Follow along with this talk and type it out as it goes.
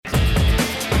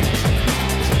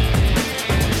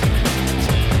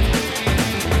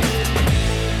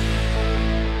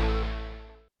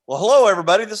Well, hello,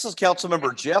 everybody. This is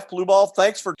Councilmember Jeff Blueball.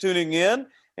 Thanks for tuning in.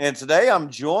 And today I'm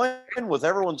joined with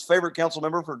everyone's favorite council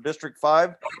member for District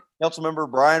 5, Councilmember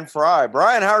Brian Fry.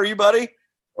 Brian, how are you, buddy?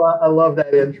 Well, I love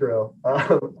that intro.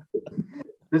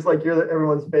 Just like you're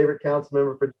everyone's favorite council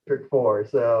member for District 4.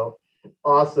 So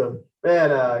awesome.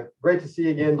 Man, great to see you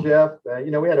again, Jeff.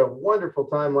 We had a wonderful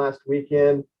time last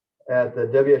weekend at the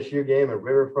WSU game at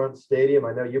Riverfront Stadium.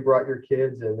 I know you brought your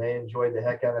kids and they enjoyed the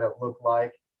heck out of it, it looked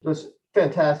like. It was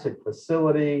fantastic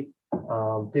facility.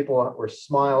 People were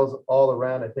smiles all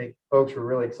around. I think folks were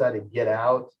really excited to get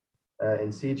out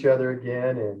and see each other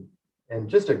again, and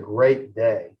just a great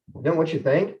day. Don't what you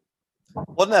think?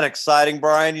 Wasn't that exciting,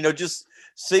 Brian? Just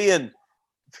seeing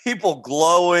people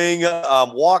glowing,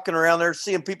 walking around there,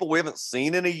 seeing people we haven't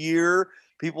seen in a year,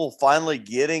 people finally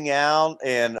getting out,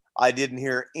 and I didn't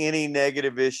hear any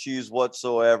negative issues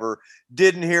whatsoever.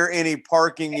 Didn't hear any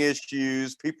parking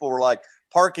issues. People were like,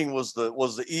 parking was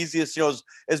the easiest,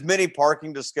 as many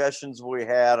parking discussions we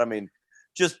had. I mean,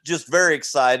 just very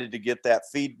excited to get that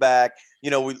feedback.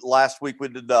 Last week we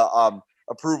did the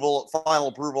final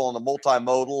approval on the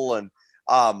multimodal, and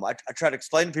I try to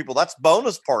explain to people that's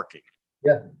bonus parking.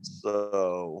 Yeah.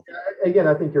 So again,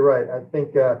 I think you're right. I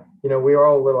think we are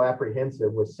all a little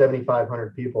apprehensive with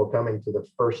 7,500 people coming to the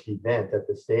first event at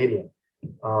the stadium,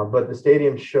 but the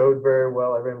stadium showed very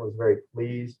well. Everyone was very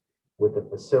pleased with the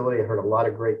facility. I heard a lot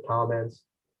of great comments,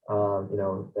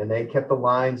 and they kept the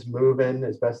lines moving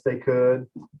as best they could.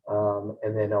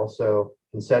 And then also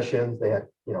concessions, they had,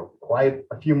 quite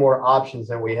a few more options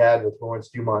than we had with Lawrence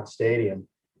Dumont Stadium.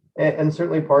 And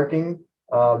certainly parking,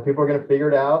 people are going to figure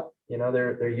it out.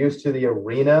 They're used to the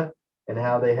arena and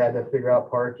how they had to figure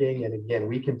out parking. And again,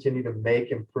 we continue to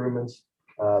make improvements.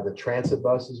 The transit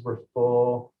buses were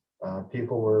full.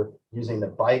 People were using the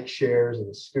bike shares and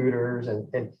the scooters, and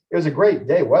it was a great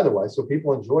day weather-wise, so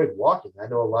people enjoyed walking. I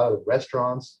know a lot of the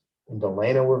restaurants in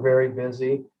Delano were very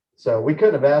busy, so we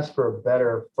couldn't have asked for a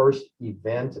better first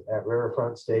event at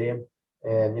Riverfront Stadium.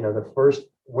 And the first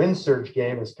Wind Surge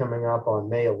game is coming up on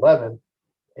May 11th,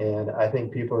 and I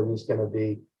think people are just going to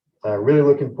be really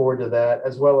looking forward to that,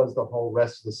 as well as the whole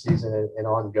rest of the season and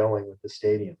ongoing with the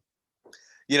stadium.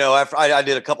 After I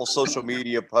did a couple social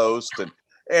media posts, and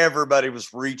everybody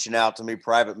was reaching out to me,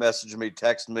 private messaging me,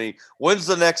 texting me, when's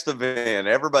the next event?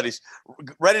 Everybody's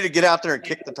ready to get out there and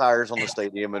kick the tires on the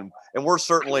stadium, and we're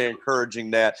certainly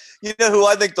encouraging that. Who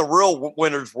I think the real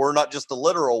winners were, not just the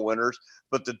literal winners,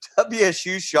 but the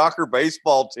WSU Shocker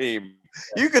baseball team.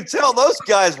 You could tell those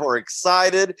guys were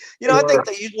excited. I think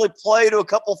they usually play to a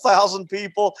couple thousand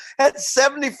people. Had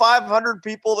 7,500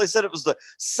 people. They said it was the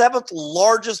 7th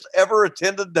largest ever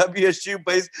attended WSU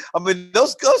base. I mean,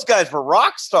 those guys were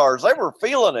rock stars. They were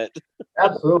feeling it.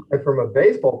 Absolutely. From a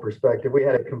baseball perspective, we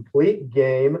had a complete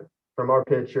game from our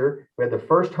pitcher. We had the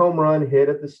first home run hit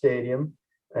at the stadium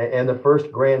and the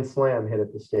first grand slam hit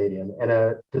at the stadium, and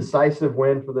a decisive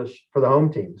win for the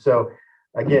home team. So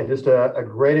again, just a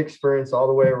great experience all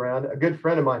the way around. A good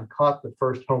friend of mine caught the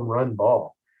first home run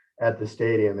ball at the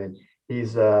stadium, and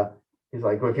he's like,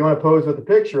 well, if you want to pose with a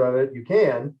picture of it, you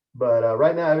can. But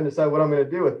right now, I haven't decided what I'm going to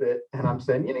do with it. And I'm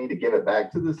saying, you need to give it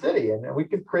back to the city, and we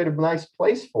could create a nice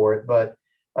place for it. But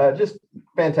just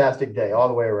fantastic day all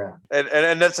the way around.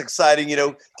 And that's exciting.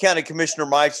 County Commissioner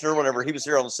Meitzner, whenever he was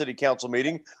here on the city council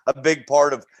meeting, a big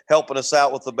part of helping us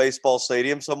out with the baseball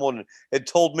stadium. Someone had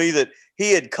told me that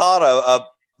he had caught a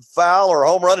foul or a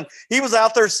home run, and he was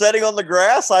out there sitting on the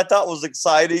grass. I thought was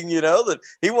exciting, that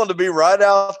he wanted to be right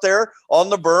out there on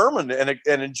the berm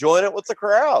and enjoying it with the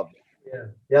crowd.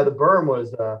 Yeah, the berm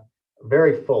was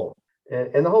very full.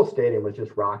 And the whole stadium was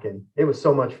just rocking. It was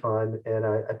so much fun. And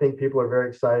I think people are very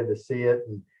excited to see it.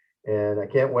 And I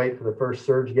can't wait for the first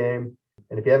Surge game.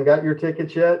 And if you haven't got your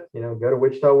tickets yet, go to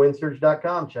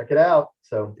WichitaWindSurge.com, check it out.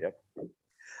 So, yep.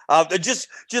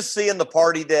 Just seeing the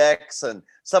party decks and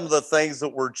some of the things that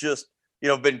were just,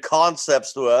 been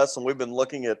concepts to us. And we've been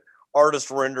looking at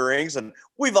artist renderings, and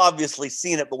we've obviously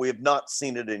seen it, but we have not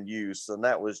seen it in use. And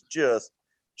that was just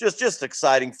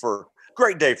exciting. For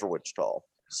great day for Wichita.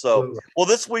 So, well,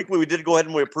 this week we did go ahead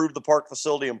and we approved the park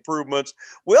facility improvements.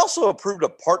 We also approved a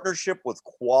partnership with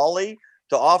Quali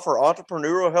to offer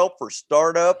entrepreneurial help for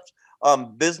startups,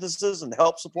 businesses, and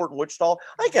help support in Wichita.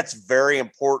 I think that's very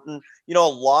important. A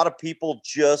lot of people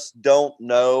just don't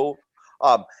know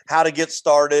how to get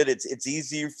started. It's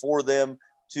easier for them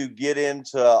to get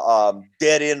into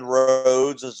dead end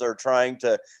roads as they're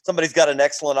somebody's got an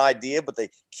excellent idea, but they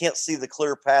can't see the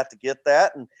clear path to get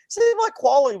that. And it seemed like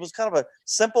Quali was kind of a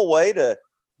simple way to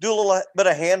do a little bit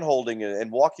of hand holding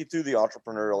and walk you through the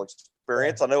entrepreneurial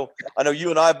experience. I know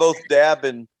you and I both dab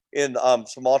in in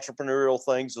some entrepreneurial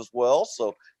things as well.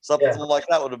 So something Yeah. like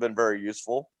that would have been very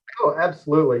useful. Oh,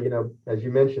 absolutely. As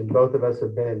you mentioned, both of us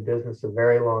have been in business a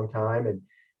very long time,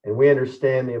 and we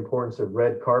understand the importance of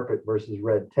red carpet versus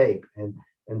red tape.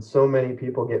 And so many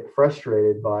people get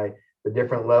frustrated by the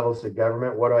different levels of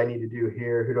government. What do I need to do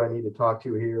here? Who do I need to talk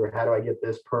to here? How do I get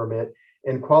this permit?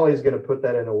 And Quality is going to put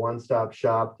that in a one-stop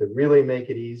shop to really make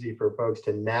it easy for folks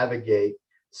to navigate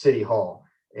City Hall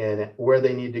and where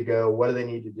they need to go, what do they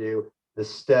need to do, the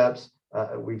steps.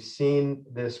 We've seen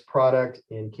this product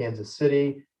in Kansas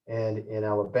City and in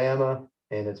Alabama,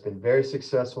 and it's been very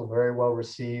successful, very well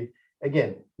received.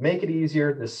 Again, make it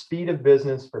easier, the speed of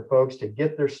business for folks to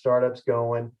get their startups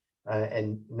going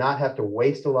and not have to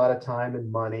waste a lot of time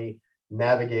and money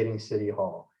navigating City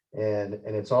Hall. And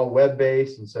it's all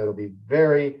web-based, and so it'll be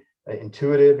very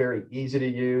intuitive, very easy to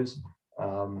use.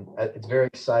 It's very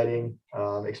exciting,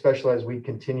 especially as we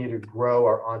continue to grow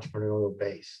our entrepreneurial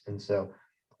base. And so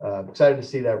excited to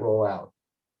see that roll out.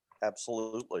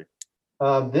 Absolutely.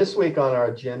 This week on our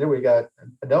agenda,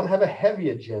 I don't have a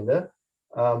heavy agenda,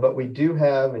 but we do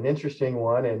have an interesting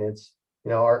one, and it's,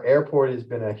 our airport has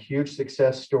been a huge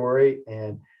success story.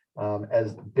 And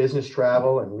as business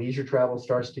travel and leisure travel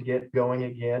starts to get going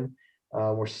again,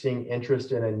 we're seeing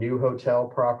interest in a new hotel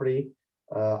property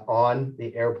on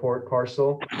the airport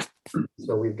parcel.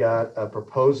 So we've got a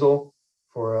proposal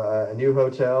for a new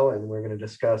hotel, and we're going to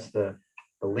discuss the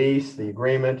lease, the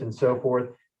agreement, and so forth.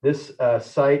 This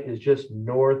site is just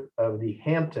north of the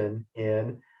Hampton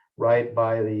Inn, right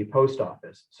by the post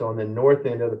office. So on the north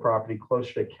end of the property,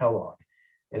 closer to Kellogg.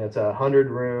 And it's a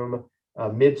 100-room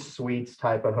mid-suites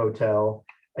type of hotel.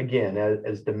 Again,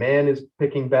 as demand is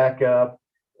picking back up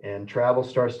and travel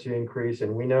starts to increase,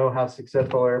 and we know how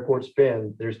successful our airport's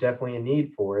been, there's definitely a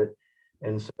need for it.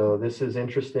 And so this is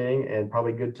interesting and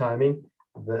probably good timing.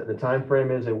 The time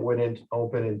frame is it wouldn't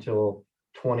open until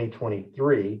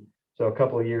 2023. So a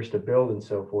couple of years to build and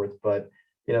so forth. But,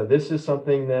 this is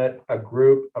something that a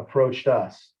group approached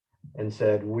us and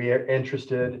said, we are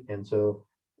interested. And so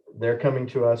they're coming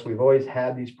to us. We've always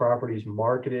had these properties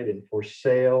marketed and for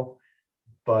sale,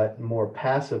 but more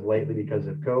passive lately because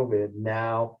of COVID.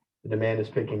 Now the demand is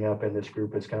picking up and this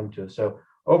group has come to us. So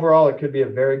overall, it could be a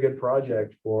very good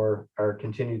project for our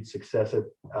continued success at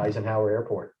Eisenhower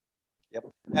Airport. Yep,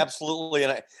 absolutely.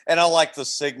 And I like the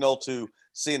signal to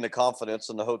seeing the confidence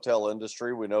in the hotel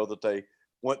industry. We know that they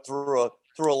went through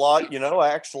a lot,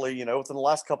 actually, within the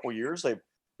last couple of years, they've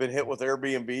been hit with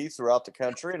Airbnb throughout the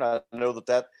country. And I know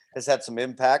that has had some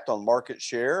impact on market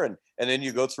share. And then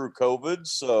you go through COVID.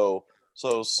 So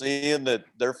seeing that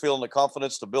they're feeling the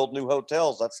confidence to build new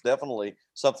hotels, that's definitely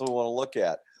something we want to look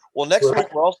at. Well, next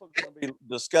week, we're also going to be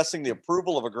discussing the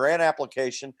approval of a grant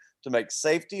application to make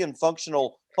safety and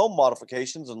functional home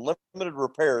modifications and limited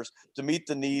repairs to meet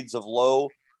the needs of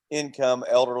low-income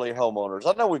elderly homeowners.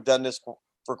 I know we've done this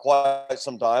for quite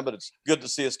some time, but it's good to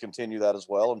see us continue that as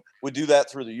well. And we do that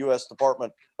through the U.S.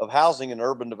 Department of Housing and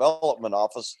Urban Development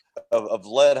Office of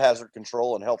Lead Hazard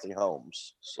Control and Healthy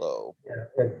Homes. So, yeah,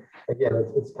 and again,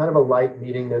 it's kind of a light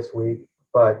meeting this week,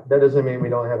 but that doesn't mean we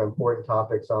don't have important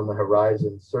topics on the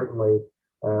horizon. Certainly,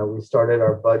 we started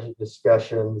our budget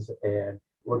discussions and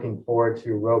looking forward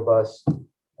to robust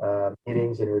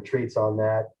meetings and retreats on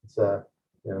that. It's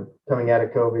coming out of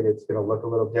COVID, it's going to look a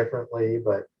little differently,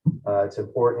 but it's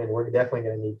important, and we're definitely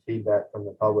going to need feedback from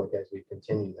the public as we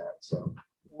continue that. So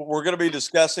we're going to be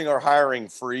discussing our hiring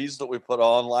freeze that we put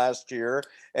on last year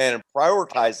and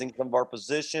prioritizing some of our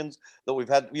positions that we've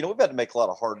had. We've had to make a lot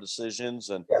of hard decisions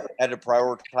and had to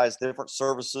prioritize different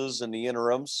services in the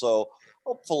interim. So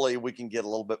hopefully we can get a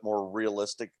little bit more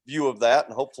realistic view of that,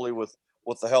 and hopefully with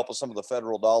the help of some of the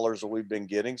federal dollars that we've been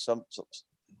getting,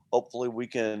 hopefully we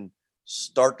can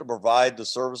start to provide the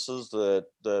services that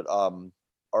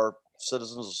our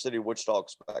citizens of the city of Wichita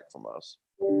expect from us.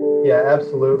 Yeah,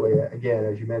 absolutely. Again,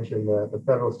 as you mentioned, the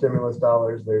federal stimulus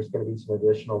dollars, there's going to be some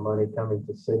additional money coming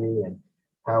to city, and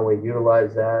how we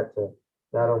utilize that to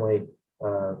not only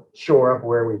shore up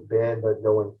where we've been, but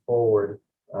going forward,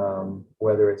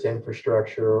 whether it's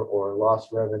infrastructure or lost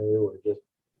revenue or just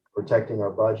protecting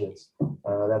our budgets,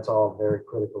 that's all very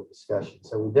critical discussion.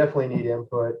 So we definitely need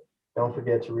input. Don't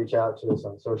forget to reach out to us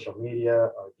on social media,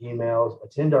 our emails,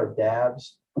 attend our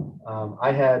DABs.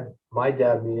 I had my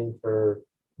DAB meeting for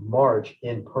March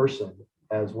in person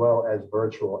as well as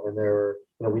virtual, and there were,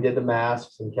 we did the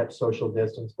masks and kept social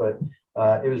distance, but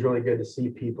it was really good to see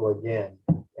people again.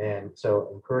 And so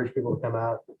encourage people to come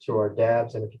out to our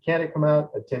DABs, and if you can't come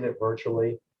out, attend it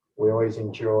virtually. We always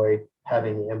enjoy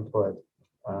having input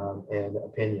and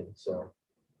opinion. So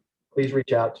please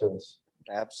reach out to us.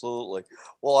 Absolutely.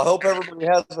 Well, I hope everybody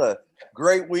has a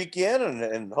great weekend,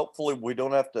 and hopefully we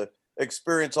don't have to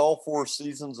experience all 4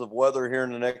 seasons of weather here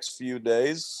in the next few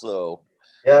days. So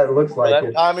Yeah, it looks for like that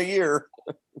it. time of year.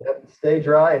 Yep, stay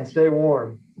dry and stay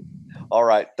warm. All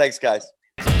right. Thanks, guys.